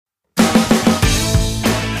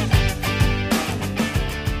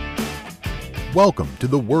Welcome to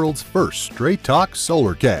the world's first Straight Talk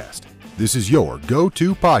Solarcast. This is your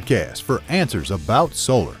go-to podcast for answers about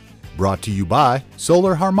solar. Brought to you by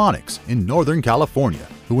Solar Harmonics in Northern California,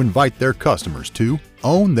 who invite their customers to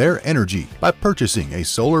own their energy by purchasing a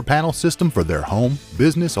solar panel system for their home,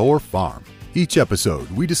 business, or farm. Each episode,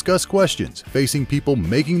 we discuss questions facing people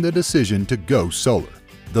making the decision to go solar.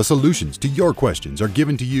 The solutions to your questions are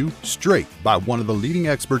given to you straight by one of the leading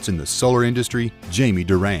experts in the solar industry, Jamie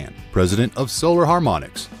Duran, president of Solar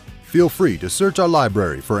Harmonics. Feel free to search our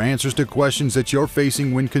library for answers to questions that you're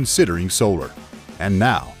facing when considering solar. And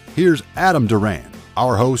now, here's Adam Duran,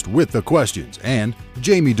 our host with the questions, and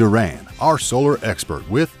Jamie Duran, our solar expert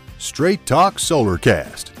with Straight Talk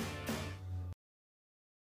Solarcast.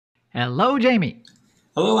 Hello, Jamie.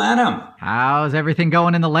 Hello, Adam. How's everything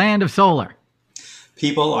going in the land of solar?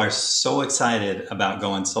 People are so excited about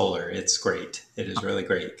going solar. It's great. It is really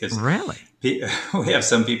great because Really? we have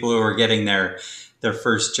some people who are getting their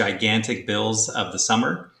first gigantic bills of the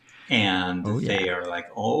summer, and they are like,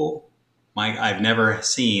 "Oh my! I've never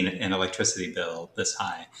seen an electricity bill this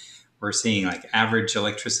high." We're seeing like average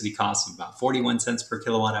electricity costs of about 41 cents per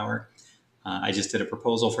kilowatt hour. I just did a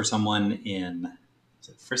proposal for someone in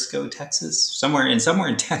Frisco, Texas, somewhere in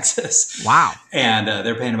Texas. Wow. And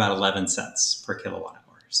they're paying about 11 cents per kilowatt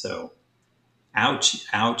hour. So ouch,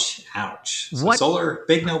 ouch, ouch. So What? Solar,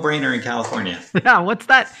 big no-brainer in California. Yeah, what's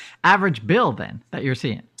that average bill then that you're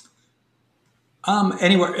seeing?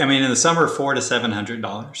 Anywhere, I mean, in the summer, $400 to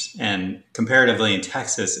 $700, and comparatively in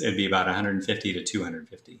Texas, it'd be about 150 to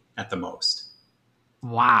 250 at the most.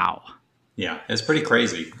 Wow. Yeah, it's pretty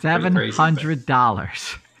crazy.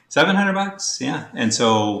 $700. $700, yeah. And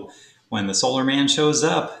so when the solar man shows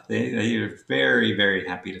up, they are very, very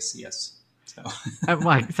happy to see us. So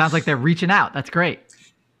Well, it sounds like they're reaching out. That's great.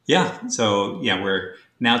 yeah, so yeah, we're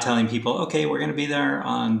now telling people, okay, we're going to be there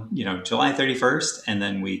on July 31st, and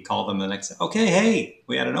then we call them the next day. Okay, hey,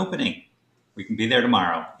 we had an opening. We can be there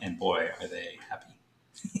tomorrow, and boy, are they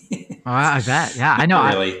happy. Oh, I bet. Yeah, I know.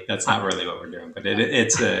 Really, that's not really what we're doing, but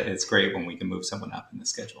it's great when we can move someone up in the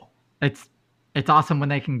schedule. It's awesome when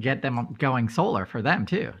they can get them going solar for them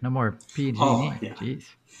too. No more PG&E. Oh, yeah. Jeez.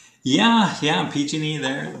 Yeah, PG&E,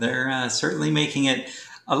 they're certainly making it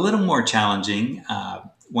a little more challenging.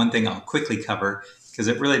 One thing I'll quickly cover, because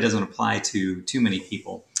it really doesn't apply to too many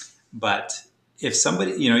people, but if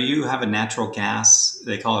somebody, you have a natural gas,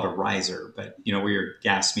 they call it a riser, but where your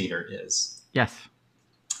gas meter is. Yes.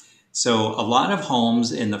 So a lot of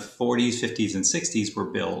homes in the 40s, 50s, and 60s were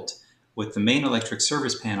built with the main electric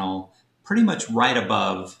service panel pretty much right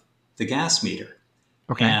above the gas meter.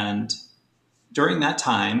 Okay. And during that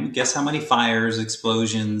time, guess how many fires,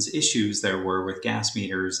 explosions, issues there were with gas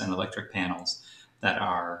meters and electric panels that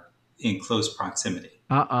are in close proximity?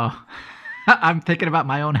 Uh-oh. I'm thinking about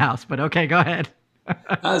my own house, but okay, go ahead.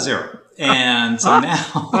 Zero. And so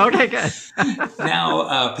now, Okay, good.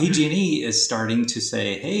 now PG&E is starting to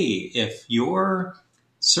say, hey, if your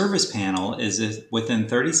service panel is within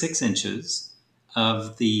 36 inches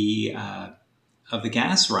of the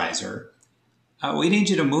gas riser, we need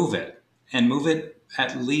you to move it, and move it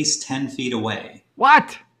at least 10 feet away.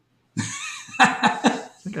 What? I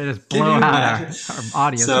think I just blow out our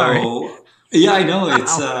audio. So, Sorry. yeah, I know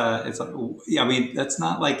I mean, that's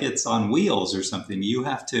not like it's on wheels or something. We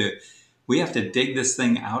have to dig this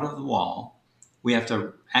thing out of the wall. We have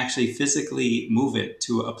to actually physically move it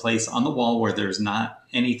to a place on the wall where there's not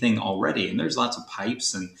anything already. And there's lots of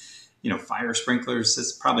pipes and, fire sprinklers.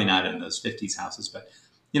 It's probably not in those 50s houses, but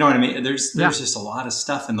you know what I mean? There's just a lot of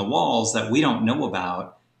stuff in the walls that we don't know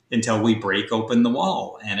about until we break open the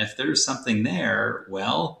wall. And if there's something there,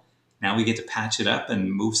 well, now we get to patch it up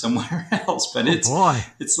and move somewhere else. But it's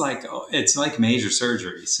like major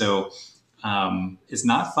surgery. So it's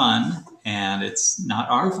not fun, and it's not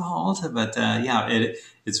our fault. But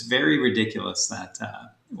it's very ridiculous that,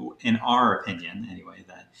 in our opinion anyway,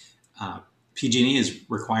 that PG&E is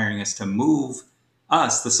requiring us to move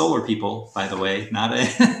us, the solar people, by the way, not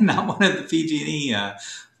one of the PG&E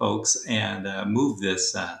folks, and move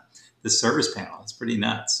this service panel. It's pretty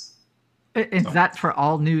nuts. Is that for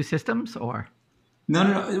all new systems or?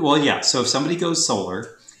 No. Well, yeah. So if somebody goes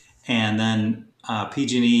solar, and then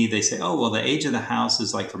PG&E, they say, oh, well, the age of the house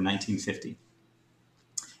is like from 1950.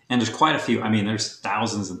 And there's quite a few. I mean, there's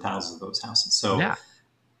thousands and thousands of those houses.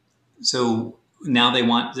 So now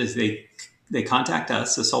they contact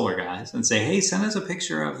us, the solar guys, and say, hey, send us a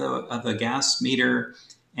picture of the gas meter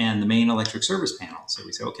and the main electric service panel. So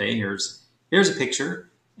we say, okay, here's a picture.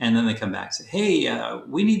 And then they come back and say, hey,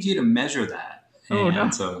 we need you to measure that.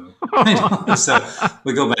 So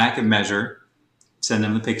we go back and measure, send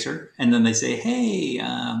them the picture. And then they say, hey,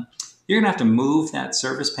 you're going to have to move that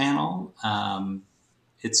service panel.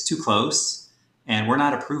 It's too close, and we're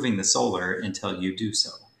not approving the solar until you do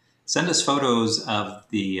so. Send us photos of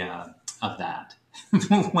of that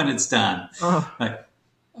when it's done. Oh. Like,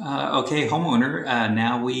 okay, homeowner,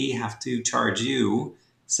 now we have to charge you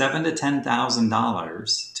 $7,000 to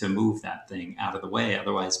 $10,000 to move that thing out of the way.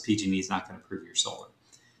 Otherwise, PG&E is not going to approve your solar.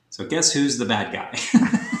 So guess who's the bad guy?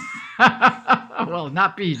 Well,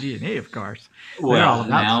 not PG&E, of course. Well,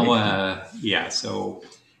 now, yeah. So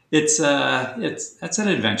it's that's an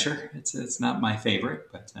adventure. It's not my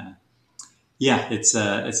favorite, but yeah, it's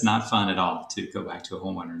not fun at all to go back to a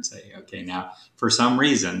homeowner and say, okay, now for some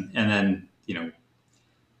reason, and then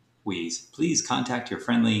please contact your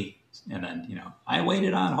friendly, and then I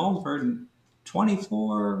waited on hold for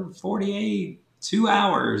 24, 48, 2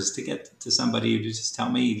 hours to get to somebody to just tell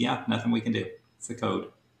me, yeah, nothing we can do. It's the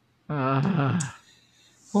code.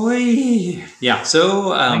 Boy. Yeah.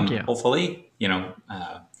 So hopefully,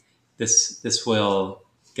 this will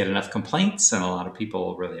get enough complaints, and a lot of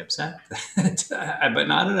people really upset, but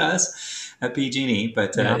not at us at PG&E.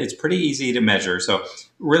 But it's pretty easy to measure. So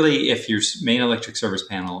really, if your main electric service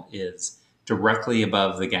panel is directly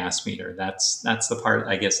above the gas meter, that's the part,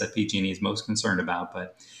 I guess, that PG&E is most concerned about.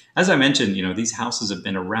 But as I mentioned, these houses have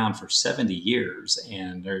been around for 70 years,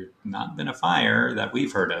 and there's not been a fire that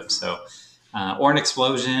we've heard of. So, or an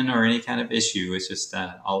explosion or any kind of issue. It's just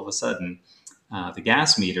all of a sudden the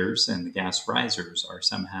gas meters and the gas risers are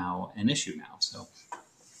somehow an issue now. So,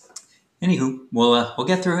 anywho, we'll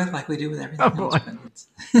get through it like we do with everything else.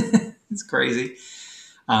 It's crazy.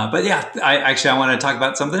 But yeah, I want to talk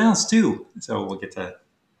about something else too. So we'll get to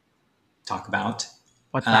talk about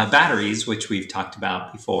batteries, which we've talked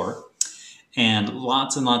about before. And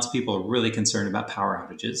lots of people are really concerned about power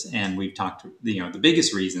outages. And we've talked, the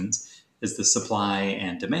biggest reasons is the supply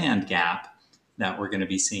and demand gap that we're going to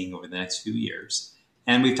be seeing over the next few years.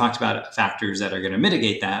 And we've talked about factors that are going to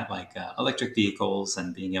mitigate that, like electric vehicles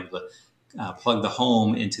and being able to plug the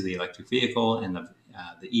home into the electric vehicle, and the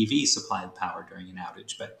EV supply the power during an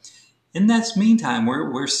outage. But in this meantime,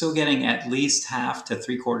 we're still getting at least half to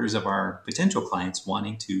 3/4 of our potential clients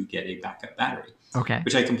wanting to get a backup battery. Okay.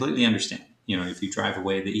 Which I completely understand. If you drive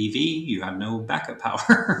away the EV, you have no backup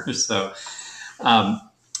power. So,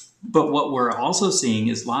 but what we're also seeing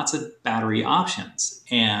is lots of battery options,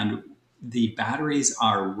 and the batteries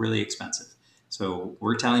are really expensive. So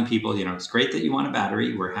we're telling people, it's great that you want a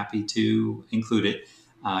battery. We're happy to include it.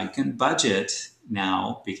 You can budget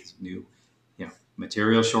now because of new,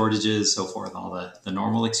 material shortages, so forth, all the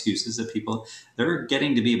normal excuses that people, they're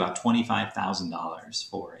getting to be about $25,000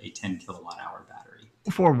 for a 10 kilowatt hour battery.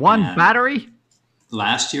 For one battery?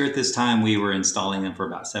 Last year at this time, we were installing them for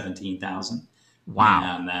about $17,000.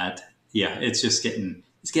 Wow. And it's just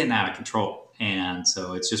getting out of control. And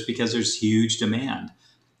so it's just because there's huge demand.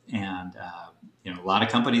 And, a lot of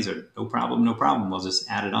companies are no problem. We'll just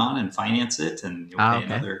add it on and finance it, and you'll pay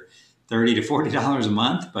another $30 to $40 a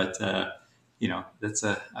month. But, that's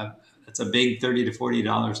a big $30 to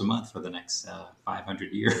 $40 a month for the next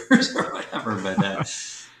 500 years or whatever. But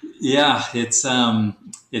yeah, it's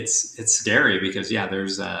scary because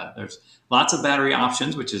there's lots of battery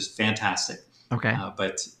options, which is fantastic. Okay.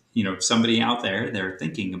 But somebody out there, they're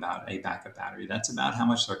thinking about a backup battery. That's about how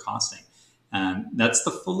much they're costing. And that's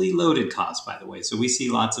the fully loaded cost, by the way. So we see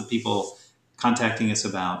lots of people contacting us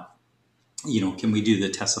about, can we do the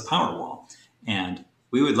Tesla Powerwall? And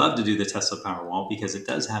we would love to do the Tesla Powerwall because it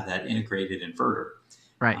does have that integrated inverter.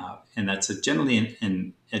 Right. And that's generally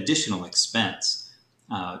an additional expense.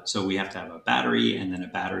 So we have to have a battery and then a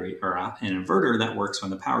battery or an inverter that works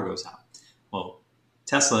when the power goes out. Well,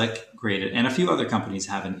 Tesla created, and a few other companies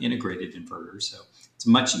have an integrated inverter. So it's a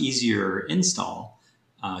much easier install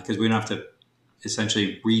because we don't have to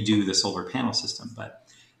essentially redo the solar panel system. But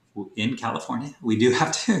in California, we do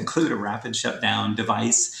have to include a rapid shutdown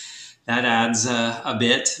device. That adds a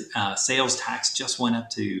bit. Sales tax just went up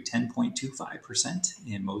to 10.25%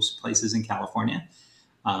 in most places in California.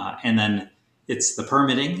 And then the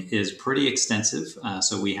permitting is pretty extensive.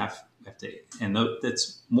 So we have to, and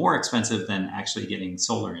that's more expensive than actually getting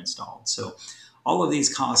solar installed. So all of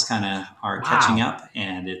these costs kind of are catching up,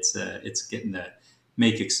 and it's getting to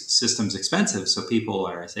make systems expensive. So people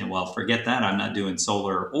are saying, well, forget that. I'm not doing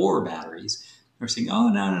solar or batteries. They're saying, oh,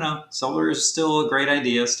 no. Solar is still a great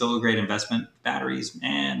idea, still a great investment. Batteries,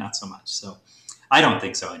 not so much. So I don't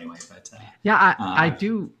think so anyway. But I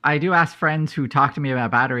do ask friends who talk to me about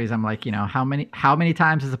batteries. I'm like, how many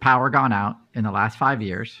times has the power gone out in the last 5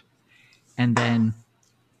 years? And then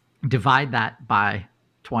divide that by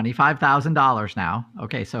 $25,000 now.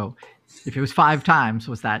 Okay, so if it was 5 times,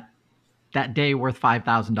 was that that day worth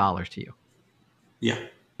 $5,000 to you? Yeah.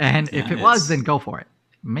 And if it was, then go for it.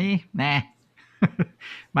 Me, nah.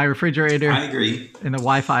 My refrigerator, I agree, and the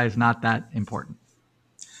Wi-Fi is not that important.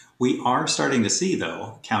 We are starting to see,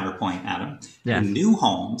 though, counterpoint, Adam, yes. in new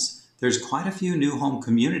homes, there's quite a few new home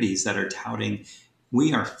communities that are touting,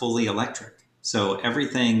 we are fully electric. So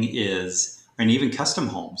everything is, and even custom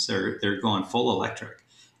homes, they're going full electric.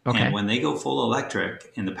 Okay. And when they go full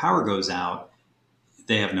electric and the power goes out,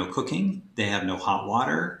 they have no cooking, they have no hot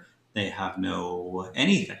water, they have no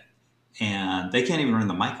anything. And they can't even run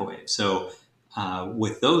the microwave. So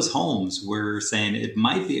with those homes, we're saying it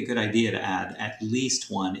might be a good idea to add at least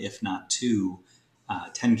one, if not two,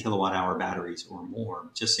 10 kilowatt hour batteries or more,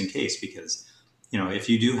 just in case, because, if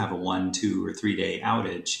you do have a 1, 2, or 3 day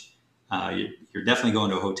outage, you're definitely going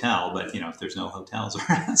to a hotel, but if there's no hotels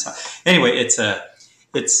around. So anyway, it's a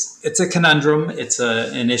conundrum. It's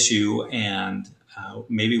an issue. And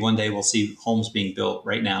maybe one day we'll see homes being built.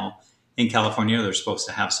 Right now in California, they're supposed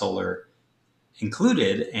to have solar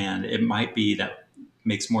included, and it might be that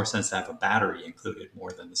makes more sense to have a battery included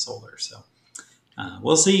more than the solar. So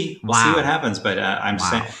we'll see. We'll see what happens. But I'm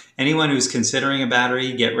saying anyone who's considering a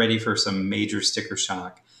battery, get ready for some major sticker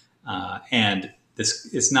shock. And this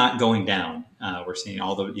is not going down. We're seeing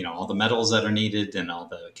all the metals that are needed and all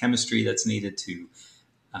the chemistry that's needed to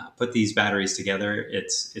put these batteries together.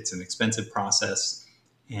 It's an expensive process,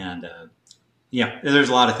 and there's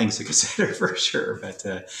a lot of things to consider for sure. But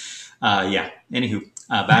anywho,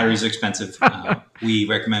 batteries are expensive. We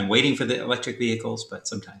recommend waiting for the electric vehicles, but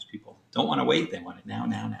sometimes people don't want to wait. They want it now,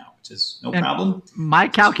 which is no problem. My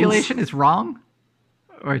calculation is wrong.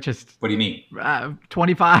 Or just, what do you mean?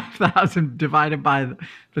 25,000 divided by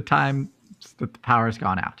the time that the power's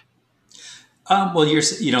gone out. Well,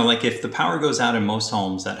 like if the power goes out in most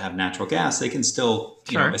homes that have natural gas, they can still,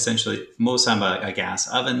 essentially, most have a gas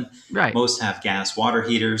oven. Right. Most have gas water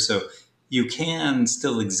heaters. So you can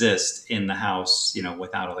still exist in the house,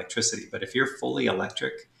 without electricity. But if you're fully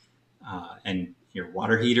electric and your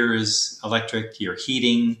water heater is electric, your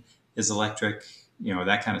heating is electric,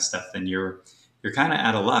 that kind of stuff, then you're kind of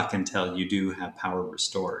out of luck until you do have power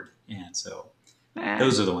restored. And so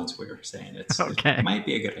those are the ones we were saying. It might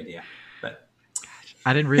be a good idea. But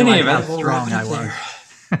I didn't realize how strong I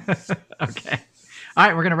was. Okay. All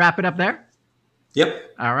right, we're going to wrap it up there.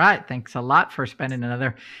 Yep. All right. Thanks a lot for spending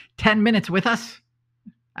another 10 minutes with us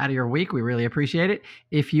out of your week. We really appreciate it.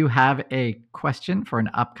 If you have a question for an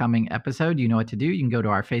upcoming episode, you know what to do. You can go to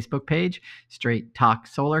our Facebook page, Straight Talk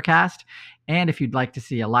Solarcast. And if you'd like to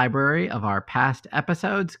see a library of our past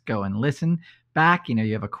episodes, go and listen back.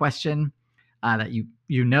 You have a question that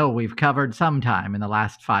we've covered sometime in the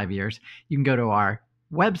last 5 years. You can go to our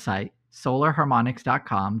website,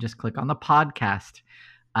 solarharmonics.com. Just click on the podcast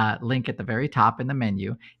link at the very top in the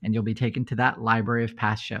menu, and you'll be taken to that library of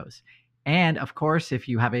past shows. And of course, if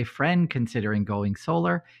you have a friend considering going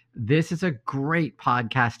solar, this is a great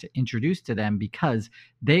podcast to introduce to them, because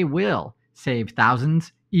they will save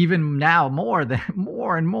thousands, even now more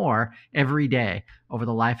and more every day over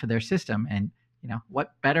the life of their system. And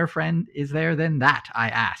what better friend is there than that, I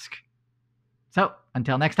ask. So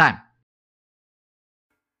until next time.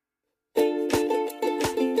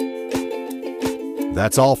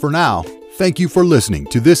 That's all for now. Thank you for listening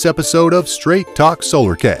to this episode of Straight Talk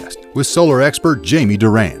Solarcast with solar expert Jamie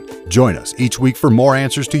Duran. Join us each week for more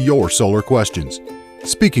answers to your solar questions.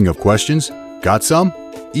 Speaking of questions, got some?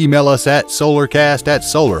 Email us at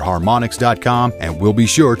solarcast@solarharmonics.com, and we'll be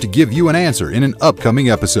sure to give you an answer in an upcoming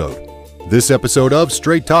episode. This episode of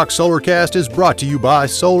Straight Talk Solarcast is brought to you by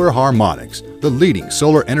Solar Harmonics, the leading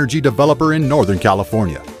solar energy developer in Northern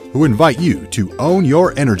California, who invite you to own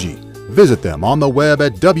your energy. Visit them on the web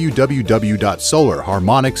at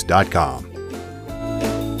www.solarharmonics.com.